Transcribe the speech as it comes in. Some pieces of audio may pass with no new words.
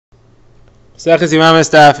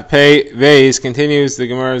Yevamos Daf Pei Veis continues the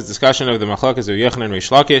Gemara's discussion of the machlokas of Yochanan and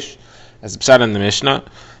Reish Lakish as pshat in the Mishnah.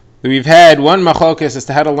 We've had one machlokas as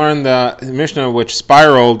to how to learn the Mishnah, which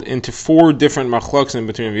spiraled into four different machlokas in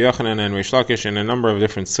between Yochanan and Reish Lakish in a number of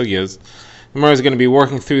different sugyas. The Gemara is going to be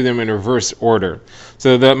working through them in reverse order.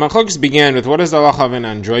 So the machlokas began with what is the halacha of an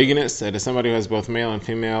androgynous, that is somebody who has both male and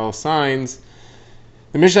female signs.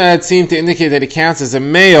 The Mishnah had seemed to indicate that it counts as a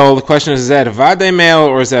male. The question is that a vadai male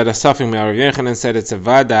or is that a suffix male? Rav Yochanan said it's a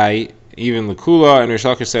vadai, even l'kula, and Reish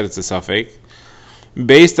Lakish said it's a suffix.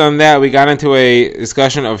 Based on that, we got into a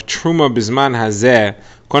discussion of truma bisman hazeh.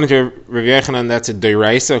 According to Rav Yochanan, that's a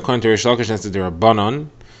deiraisa. According to Reish Lakish, that's a derabanan.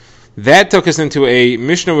 That took us into a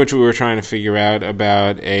Mishnah which we were trying to figure out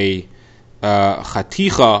about a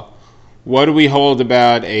chaticha. What do we hold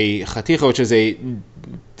about a chaticha, which is a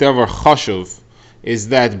davar chashuv? Is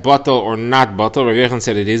that batal or not batal? Rav Yochanan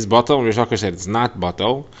said it is batal, and Reish Lakish said it's not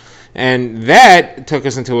batal. And that took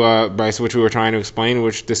us into a brayso which we were trying to explain,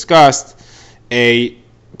 which discussed a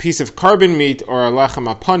piece of carbon meat or a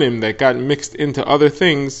lachem apanim that got mixed into other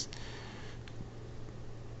things.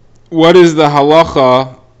 What is the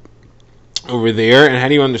halacha over there, and how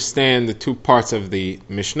do you understand the two parts of the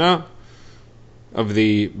Mishnah, of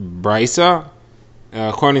the brayso?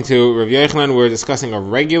 According to Rav Yochanan, we're discussing a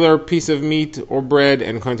regular piece of meat or bread,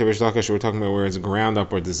 and according to Reish Lakish, we're talking about where it's ground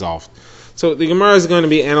up or dissolved. So the Gemara is going to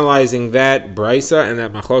be analyzing that brayso and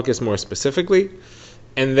that machlokes more specifically,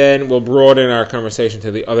 and then we'll broaden our conversation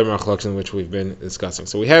to the other machlokes in which we've been discussing.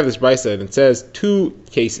 So we have this brayso, and it says two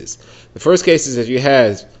cases. The first case is if you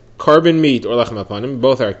have carbon meat or lechem apanim,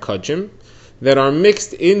 both are kachim, that are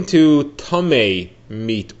mixed into tamei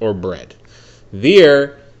meat or bread.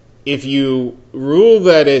 There, if you rule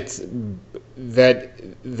that it's that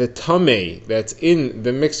the tamei that's in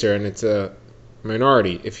the mixture, and it's a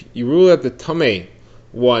minority, if you rule that the tamei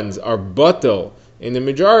ones are batal in the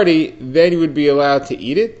majority, then you would be allowed to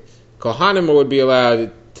eat it. Kohanim would be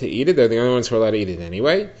allowed to eat it. They're the only ones who are allowed to eat it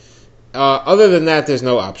anyway. Other than that, there's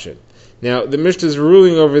no option. Now, the Mishnah's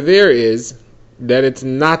ruling over there is that it's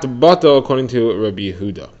not batal according to Rabbi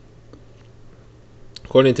Yehuda.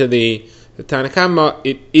 According to the Tanna Kama,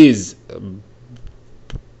 it is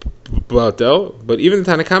batal, but even the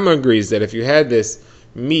Tanna Kama agrees that if you had this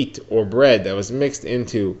meat or bread that was mixed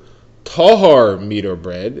into tahar meat or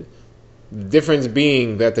bread, the difference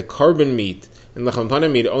being that the carbon meat and lechem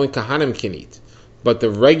apanim meat only kahanim can eat, but the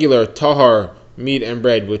regular tahar meat and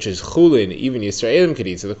bread, which is chulin, even Yisraelim could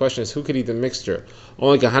eat. So the question is, who could eat the mixture?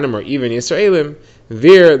 Only kahanim or even Yisraelim.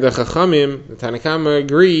 There, the chachamim, the Tanna Kama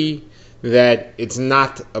agree that it's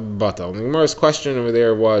not a batal. The Gemara's question over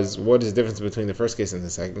there was, what is the difference between the first case and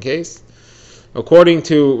the second case? According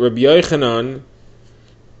to Rabbi Yochanan,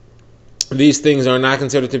 these things are not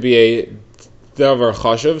considered to be a davar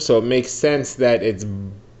chashuv, so it makes sense that it's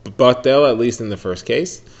batal, at least in the first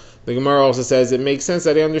case. The Gemara also says it makes sense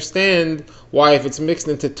that I understand why if it's mixed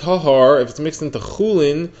into tahar, if it's mixed into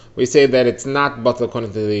chulin, we say that it's not batal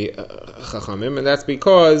according to the chachamim, and that's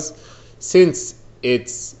because since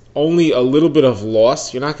it's only a little bit of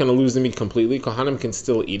loss, you're not going to lose the meat completely. Kohanim can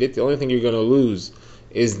still eat it. The only thing you're going to lose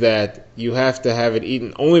is that you have to have it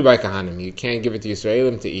eaten only by Kohanim. You can't give it to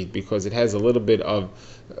Yisraelim to eat because it has a little bit of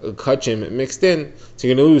kachim mixed in. So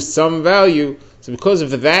you're going to lose some value. So because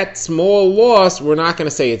of that small loss, we're not going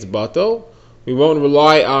to say it's batal. We won't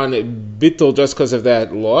rely on bittul just because of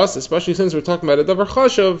that loss, especially since we're talking about a davar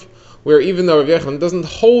chashuv, where even though Rav Yochanan doesn't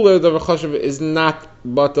hold that the davar chashuv is not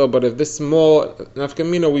batal, but if this small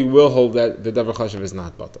nafkamina, we will hold that the davar chashuv is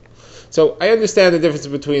not batal. So I understand the difference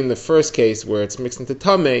between the first case where it's mixed into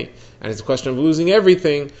tamei and it's a question of losing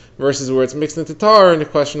everything, versus where it's mixed into tar and a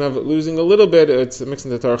question of losing a little bit. It's mixed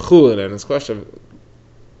into tar chulin and it's a question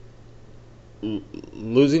of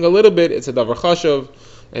losing a little bit. It's a davar chashuv,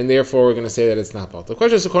 and therefore we're going to say that it's not batal. The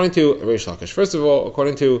question is according to Reish Lakish. First of all,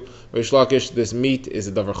 according to Reish Lakish, this meat is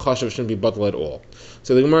a davar chashuv, shouldn't be batal at all.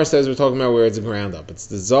 So the Gemara says we're talking about where it's ground up. It's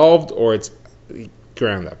dissolved or it's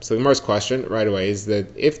ground up. So the Gemara's question right away is that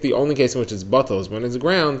if the only case in which it's batal is when it's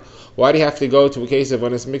ground, why do you have to go to a case of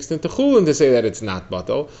when it's mixed into chulin to say that it's not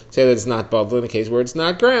batal? Say that it's not batal in a case where it's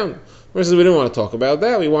not ground. Versus we didn't want to talk about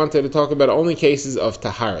that. We wanted to talk about only cases of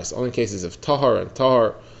taharis, only cases of tahar and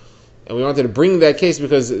tahar. And we wanted to bring that case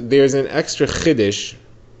because there's an extra chiddush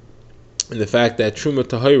in the fact that truma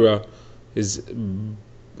tahira is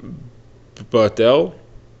batel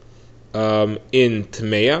in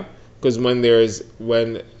tameya, because when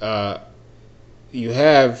you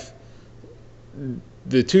have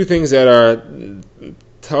the two things that are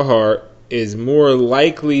tahar is more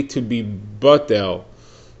likely to be batel,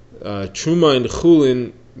 truma and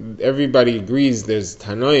chulin everybody agrees, there's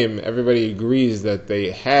Tanoim, everybody agrees that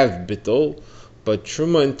they have bittul, but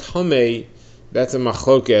Truma and Tameh, that's a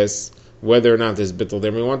machlokes, whether or not there's bittul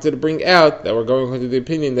there. We wanted to bring out that we're going into the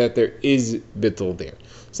opinion that there is bittul there.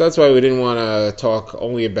 So that's why we didn't want to talk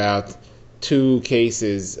only about two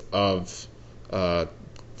cases of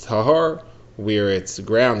tahar, where it's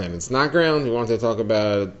ground and it's not ground. We want to talk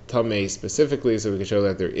about tameh specifically so we can show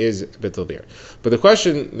that there is bittul there. But the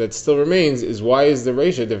question that still remains is, why is the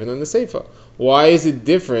reisha different than the seifa? Why is it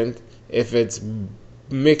different if it's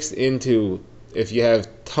mixed into, if you have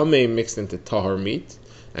tameh mixed into tahar meat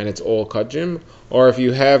and it's all kachim, or if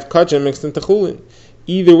you have kachim mixed into chulin?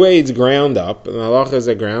 Either way, it's ground up, and the halacha is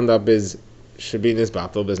that ground up should be in this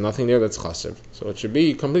batal. There's nothing there that's chashiv, so it should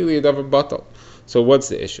be completely a davar batal. So what's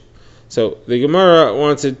the issue? So the Gemara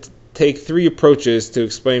wants to take three approaches to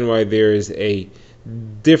explain why there is a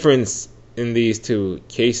difference in these two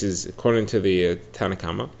cases according to the Tanna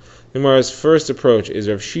Kama. The Gemara's first approach is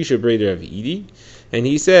Rav Shisha Breder of Idi, and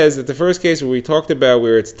he says that the first case where we talked about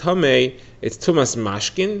where it's tameh, it's tumas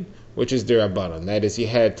mashkin, which is derabanan. That is, you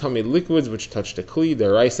had tameh liquids which touch the kli.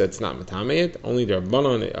 Deraisa, it's not metameit. Only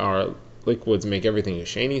derabanan, our liquids make everything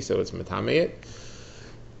yesheni, so it's metameit.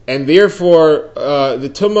 And therefore, the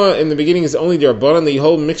tumah in the beginning is only derabanan. The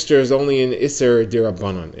whole mixture is only in iser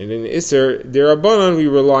derabanan. And in iser derabanan, we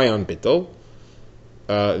rely on bittul.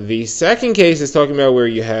 The second case is talking about where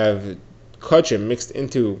you have kachim mixed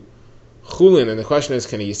into chulin, and the question is,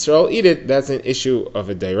 can a Yisrael eat it? That's an issue of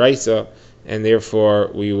a deraisa, and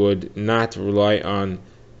therefore we would not rely on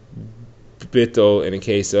bittul in a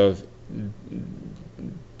case of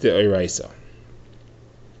deraisa.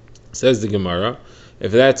 Says the Gemara,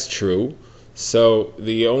 if that's true, so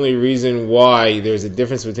the only reason why there's a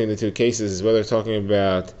difference between the two cases is whether we're talking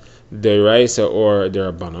about deraisa or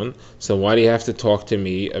derabanan. So why do you have to talk to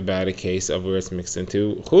me about a case of where it's mixed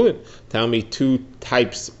into chulin? Tell me two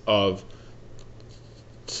types of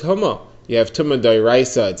tumah. You have tumah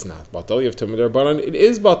deraisa, it's not batal. You have tumah derabanan, it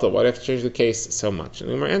is batal. Why do you have to change the case so much?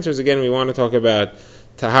 And my answer is, again, we want to talk about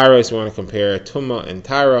taharos. We want to compare tumah and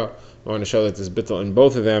tara. We want to show that there's bittul in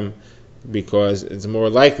both of them, because it's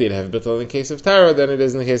more likely to have bittul in the case of tara than it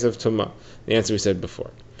is in the case of tumah. The answer we said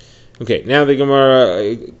before. Okay, now the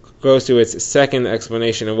Gemara goes to its second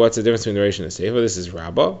explanation of what's the difference between the reisha and the seifa. This is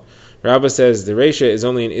Rabbah. Rabbah says the reisha is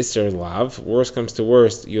only an iser lav. Worst comes to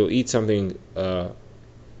worst, you'll eat something.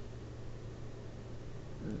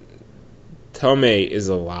 Tameh is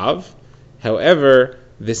a lav. However,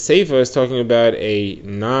 the seifa is talking about a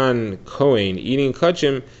non-kohen eating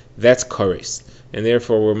kachim. That's kares, and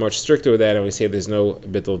therefore we're much stricter with that, and we say there's no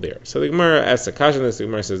bittul there. So the Gemara asks a kasha. The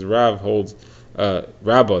Gemara says Rav holds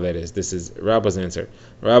Rabbo. That is, this is Rabbo's answer.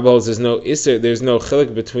 Rabbo holds there's no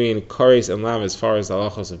chilik between kares and lav as far as the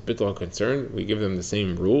halachos of bittul are concerned. We give them the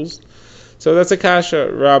same rules. So that's a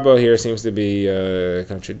kasha. Rabbo here seems to be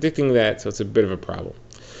contradicting that, so it's a bit of a problem.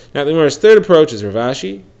 Now the Gemara's third approach is Rav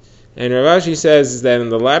Ashi. And Rav Ashi says that in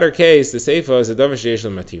the latter case, the seifa is a davar sheish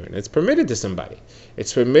l'matirin. It's permitted to somebody.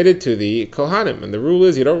 It's permitted to the kohanim, and the rule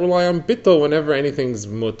is you don't rely on bittul whenever anything's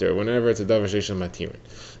mutter, whenever it's a davar sheish l'matirin.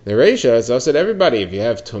 The reisha is also everybody. If you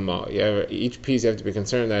have tumah, you have each piece. You have to be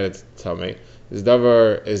concerned that it's tameh. This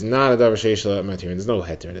davar is not a davar sheish l'matirin. There's no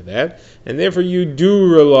heter to that, and therefore you do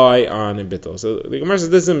rely on a bittul. So the Gemara says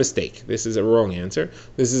this is a mistake. This is a wrong answer.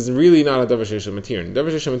 This is really not a davar sheish l'matirin. Davar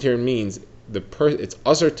sheish l'matirin means it's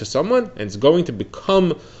usher to someone and it's going to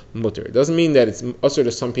become mutter. It doesn't mean that it's usher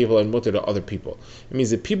to some people and mutter to other people. It means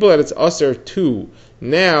the people that it's usher to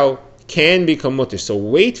now can become mutter. So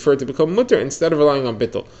wait for it to become mutter instead of relying on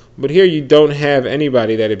bittul. But here you don't have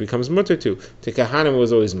anybody that it becomes mutter to. To Kahanim it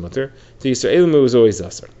was always mutter. To Yisraelim it was always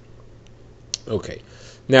usher. Okay.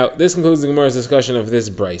 Now this concludes the Gemara's discussion of this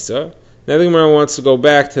brisa. Now the Gemara wants to go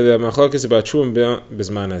back to the machlokes about Truma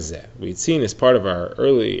Bizman Hazeh. We'd seen as part of our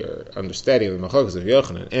earlier understanding of the machlokes of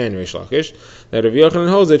Yochanan and Reish Lakish that Rav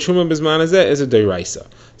Yochanan holds that Truma Bizman Hazeh is a deraisa.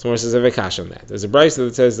 So Gemara says a vekash on that. There's a brisa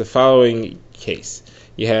that says the following case: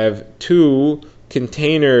 you have two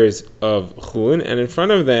containers of chulin, and in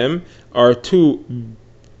front of them are two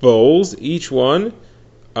bowls. Each one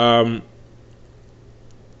has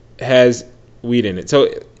wheat in it. So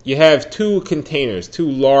you have two containers, two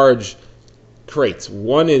large crates.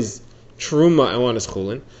 One is truma and one is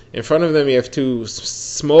chulin. In front of them you have two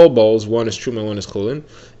small bowls. One is truma and one is chulin.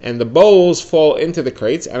 And the bowls fall into the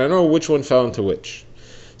crates, and I don't know which one fell into which.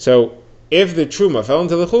 So if the truma fell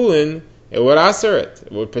into the chulin, it would aser it.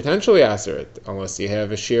 It would potentially aser it, unless you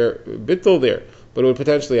have a sheer bittul there. But it would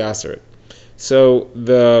potentially aser it. So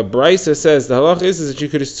the brisa says the halach is that you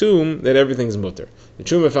could assume that everything's mutter. The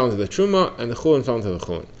truma fell into the truma and the chulin fell into the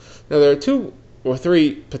chulin. Now there are two or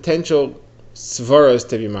three potential svaras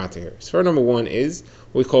to be matir. Svara number one is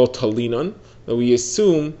what we call talinon, that we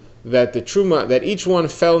assume that the truma, that each one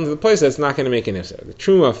fell into the place that's not going to make an ifsar. The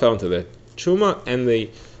truma fell into the truma, and the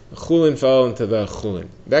chulin fell into the chulin.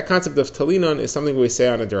 That concept of talinon is something we say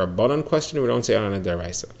on a derabanan question, we don't say on a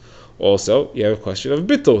deraisa. Also, you have a question of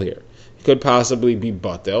bittul here. It could possibly be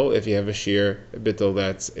batel if you have a sheer bittul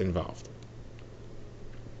that's involved.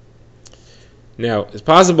 Now, it's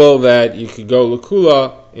possible that you could go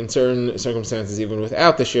lukula in certain circumstances even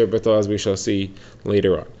without the sheer bittul, as we shall see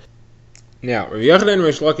later on. Now, Rav Yochanan and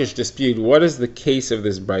Rish Lakish dispute what is the case of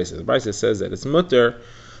this brisa. The brisa says that it's mutter.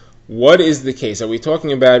 What is the case? Are we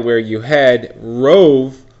talking about where you had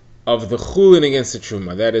rove of the chulin against the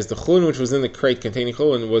truma? That is, the chulin which was in the crate containing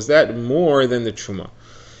chulin, was that more than the truma?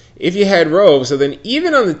 If you had rove, so then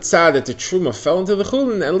even on the tzad that the truma fell into the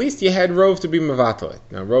chulin, at least you had rove to be mavatal.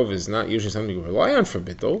 Now, rove is not usually something you rely on for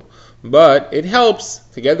bittul, but it helps.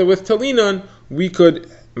 Together with talinon, we could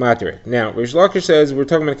matter it. Now, Rish Lakish says we're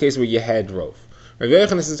talking about a case where you had rove. Rav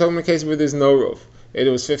Yochanan is talking about a case where there's no rove. It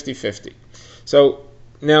was 50-50. So,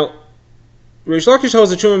 now, Rish Lakish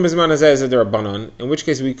holds the truma b'zman hazeh as a derabanan, in which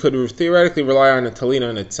case we could theoretically rely on a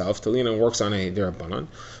talinon itself. Talinon works on a derabanan.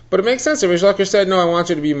 But it makes sense that Rish Lakish said, no, I want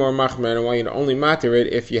you to be more machmer, and I want you to only matter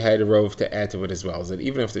it if you had a rove to add to it as well. So that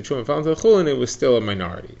even if the truma fell into the chulin, it was still a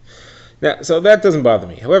minority. Now, so that doesn't bother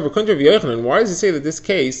me. However, according to Rav Yochanan, why does he say that this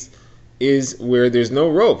case is where there's no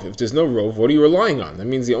rove? If there's no rove, what are you relying on? That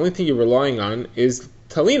means the only thing you're relying on is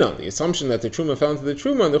talinon, the assumption that the truma fell into the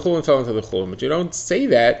truma and the chulin fell into the chulin. But you don't say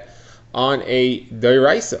that on a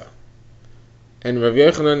deraisa. And Rav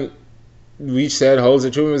Yochanan, we said, holds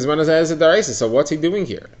the truma b'zman hazeh as a deraisa. So what's he doing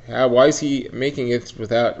here? Why is he making it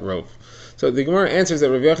without rove? So the Gemara answers that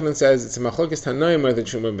Rav Yochanan says it's a machlokes tanoim whether the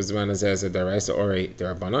truma b'zman hazeh as a deraisa or a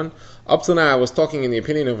derabanan. Up till now, I was talking in the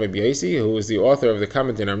opinion of Rabbi Yosi, who is the author of the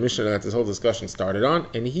comment in our Mishnah that this whole discussion started on,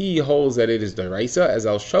 and he holds that it is deraisa, as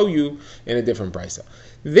I'll show you in a different brisa.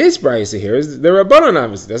 This brisa here is the Rabbanan,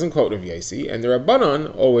 obviously doesn't quote Rav Yosi, and the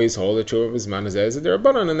Rabbanan always hold the truma b'zman hazeh as a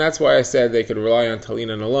derabanan, and that's why I said they could rely on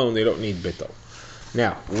talinon alone; they don't need bittul.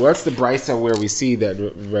 Now, what's the brisa where we see that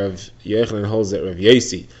Rav Yochanan holds that Rav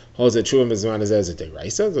Yosi holds that truma b'zman hazeh as a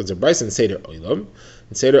deraisa? So it's a brisa in Seder Olam.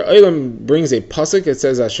 And Seder Olam brings a pasuk. It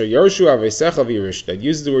says Asher Yershu Aveisecha v'Yerush, that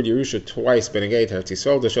uses the word Yerusha twice, Benegay to Eretz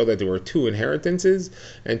Yisrael, to show that there were two inheritances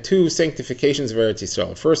and two sanctifications of Eretz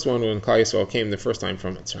Yisrael. The first one when Klal Yisrael came the first time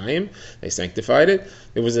from Mitzrayim, they sanctified it.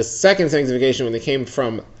 There was a second sanctification when they came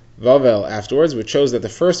from Vavel afterwards, which shows that the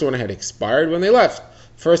first one had expired when they left.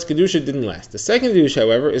 First Kedusha didn't last. The second Kedusha,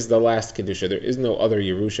 however, is the last Kedusha. There is no other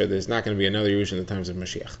Yerusha. There's not going to be another Yerusha in the times of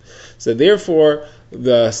Mashiach. So therefore,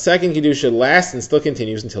 the second Kedusha lasts and still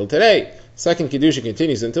continues until today. Second Kedusha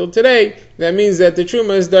continues until today. That means that the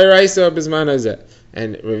Truma is Daraisa B'zman hazeh.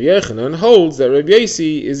 And Rav Yochanan holds that Rav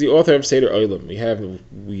Yosi is the author of Seder Olam.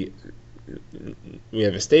 We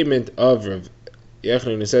have a statement of Rav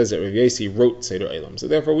Yochanan who says that Rav Yosi wrote Seder Olam. So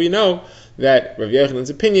therefore we know that Rav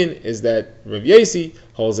Yochanan's opinion is that Rav Yosi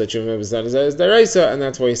holds that Truma b'zman hazeh is deraisa, and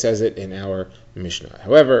that's why he says it in our Mishnah.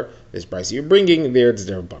 However, this brisa you're bringing, there it's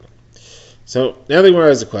derabanan. So now the Gemara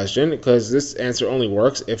has a question, because this answer only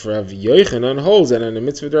works if Rav Yochanan holds that on the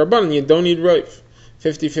mitzvah derabanan you don't need rov.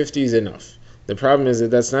 50-50 is enough. The problem is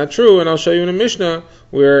that that's not true, and I'll show you in a Mishnah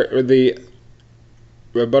where the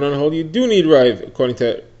Rabbanan hold you do need rov, according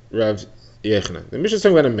to Rav Yochanan. The Mishnah is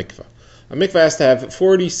talking about a mikvah. A mikvah has to have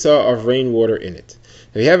 40 sa of rainwater in it.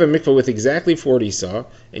 If you have a mikvah with exactly 40 sa,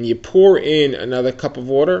 and you pour in another cup of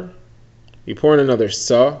water, you pour in another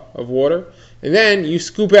sa of water, and then you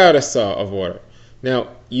scoop out a sa of water. Now,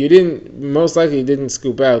 most likely didn't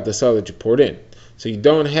scoop out the sa that you poured in. So you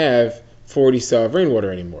don't have 40 sa of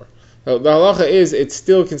rainwater anymore. Now, the halacha is it's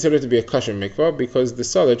still considered to be a kosher mikvah because the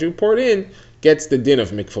sa that you poured in gets the din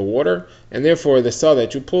of mikvah water, and therefore the sa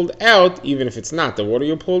that you pulled out, even if it's not the water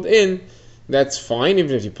you pulled in, that's fine,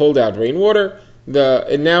 even if you pulled out rainwater,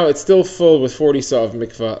 and now it's still full with 40 sa of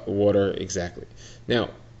mikvah water exactly. Now,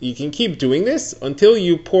 you can keep doing this until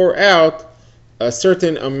you pour out a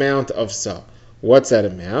certain amount of sa. What's that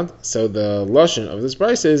amount? So the lashon of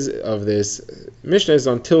this of this Mishnah is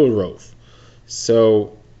until rov.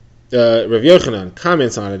 So Rav Yochanan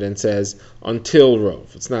comments on it and says until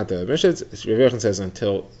rov. It's not the Mishnah. Rav Yochanan says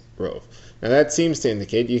until rov. Now that seems to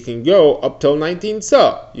indicate you can go up till 19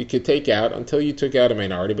 sa. You could take out until you took out a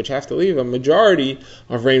minority, but you have to leave a majority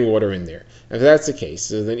of rainwater in there. If that's the case,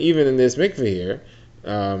 so then even in this mikveh here,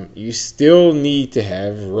 you still need to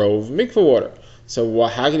have rov mikveh water. So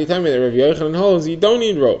how can you tell me that Rav Yochanan holds you don't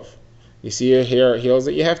need rov? You see here he holds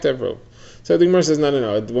that you have to have rov. So the Gemara says,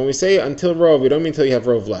 no. When we say until rov, we don't mean until you have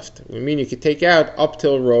rov left. We mean you could take out up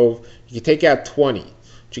till rov, you could take out 20.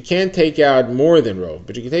 But you can't take out more than rov,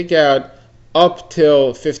 but you can take out up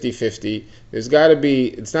till 50-50. There's got to be,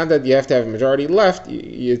 it's not that you have to have a majority left,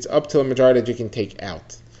 it's up till a majority that you can take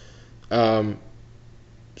out.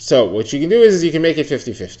 So what you can do is you can make it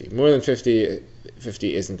 50-50. More than 50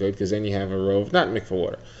 isn't good, because then you have a rov, not mikvah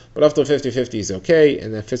water. But up till 50-50 is okay,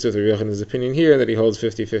 and that fits with Rabbi Yochanan's opinion here, that he holds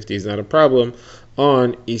 50-50 is not a problem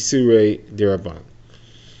on Isurei Dirabanan.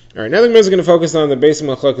 Alright, now the Gemara is going to focus on the basic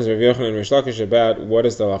machlokes of Rabbi Yochanan and Rish Lakish about what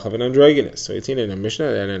is the halacha of an androgynous. So it's seen in a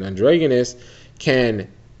Mishnah that an androgynous can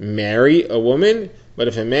marry a woman, but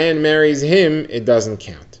if a man marries him, it doesn't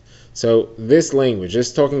count. So this language,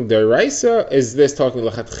 is talking deraisa, is this talking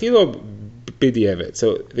lachatchilo b'diavad?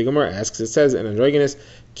 So the Gemara asks, it says an androgynous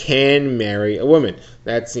can marry a woman.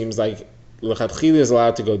 That seems like lachatchilo is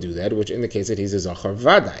allowed to go do that, which indicates that he's a zachar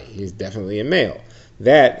vadai. He's definitely a male.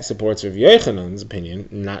 That supports Rav Yochanan's opinion,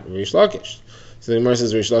 not Rish Lakish. So the Gemara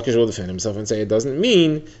says Rish Lakish will defend himself and say it doesn't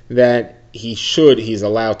mean that he's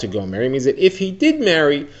allowed to go marry. It means that if he did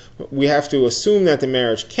marry, we have to assume that the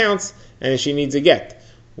marriage counts and she needs a get.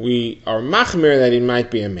 We are machmir that he might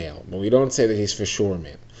be a male, but we don't say that he's for sure a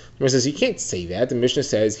male. The Gemara says you can't say that. The Mishnah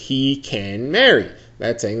says he can marry.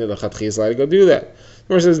 That's saying that the Chatchi is allowed to go do that. The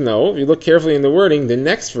Gemara says no. If you look carefully in the wording, the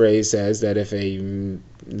next phrase says that if a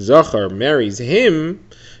Zachar marries him,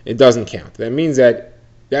 it doesn't count. That means that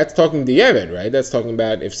that's talking to Yevid, right? That's talking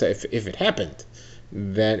about if it happened.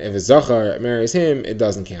 That if a Zachar marries him, it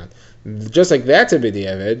doesn't count. Just like that's a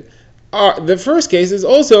B'diavad, the first case is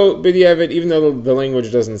also B'diavad, even though the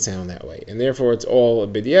language doesn't sound that way. And therefore it's all a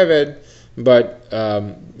B'diavad, but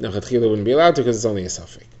Nachatchila wouldn't be allowed to because it's only a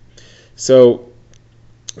suffix. So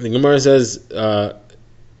the Gemara says,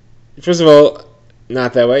 first of all,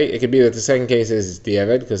 not that way. It could be that the second case is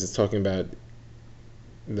diavad because it's talking about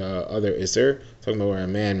the other Isser, talking about where a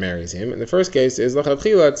man marries him. And the first case is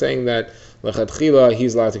lachatchila, it's saying that lachatchila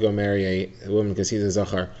he's allowed to go marry a woman because he's a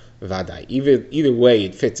zachar vadai. Either way,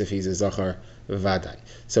 it fits if he's a zachar vadai.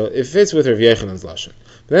 So it fits with Rav Yochanan's lashon.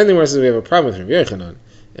 But then the Gemara says we have a problem with Rav Yochanan,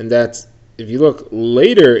 and that's if you look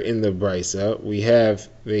later in the brisa, we have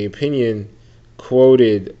the opinion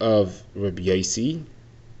quoted of Rabbi Yossi,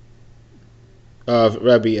 of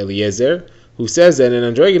Rabbi Eliezer, who says that an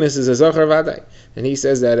androgynous is a zachar vadai, and he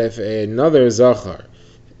says that if another zachar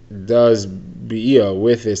does bi'iyah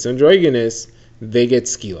with this androgynous, they get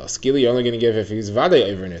skila. Skila you're only going to give if he's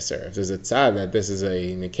vadai over nisser. If there's a tzad that this is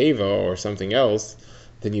a nekeva or something else,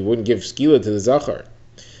 then you wouldn't give skila to the zachar.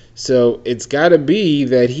 So it's got to be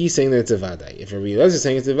that he's saying that it's a vadai. If Rabbi Eliezer is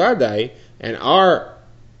saying it's a vadai, and our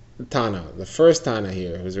Tana, the first Tana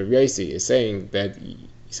here, who's Rabbi Yossi, is saying that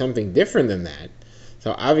something different than that,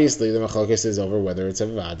 so obviously the machlokes is over whether it's a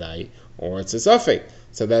vadai or it's a suffix.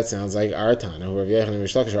 So that sounds like our Tana, who Rav Yochanan and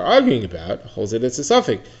Rish Lakish are arguing about, holds that it's a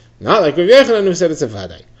suffix. Not like Rav Yochanan who said it's a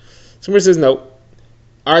vadai. Someone says no.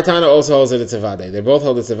 Our Tana also holds that it's a vadai. They both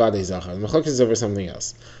hold it's a vadai zachar. The machlokes is over something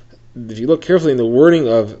else. If you look carefully in the wording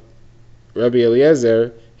of Rabbi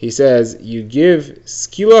Eliezer, he says you give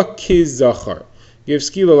skila kiz zachar. Give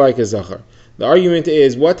skila like a zachar. The argument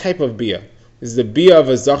is what type of bia? Is the bia of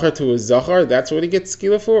a zachar to a zachar? That's what he gets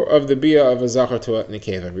skila for? Of the bia of a zachar to a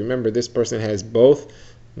nekeva? Remember, this person has both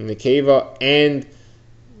nekeva and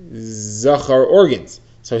zachar organs.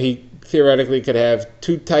 So he theoretically could have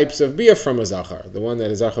two types of bia from a zachar. The one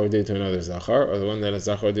that a zachar would do to another zachar, or the one that a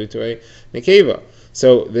zachar would do to a nekeva.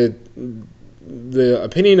 So the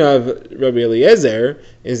opinion of Rabbi Eliezer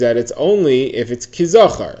is that it's only if it's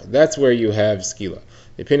kizachar. That's where you have skila.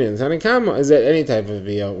 The opinion of Tanakama is that any type of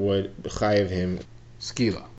bia would chayiv him skila.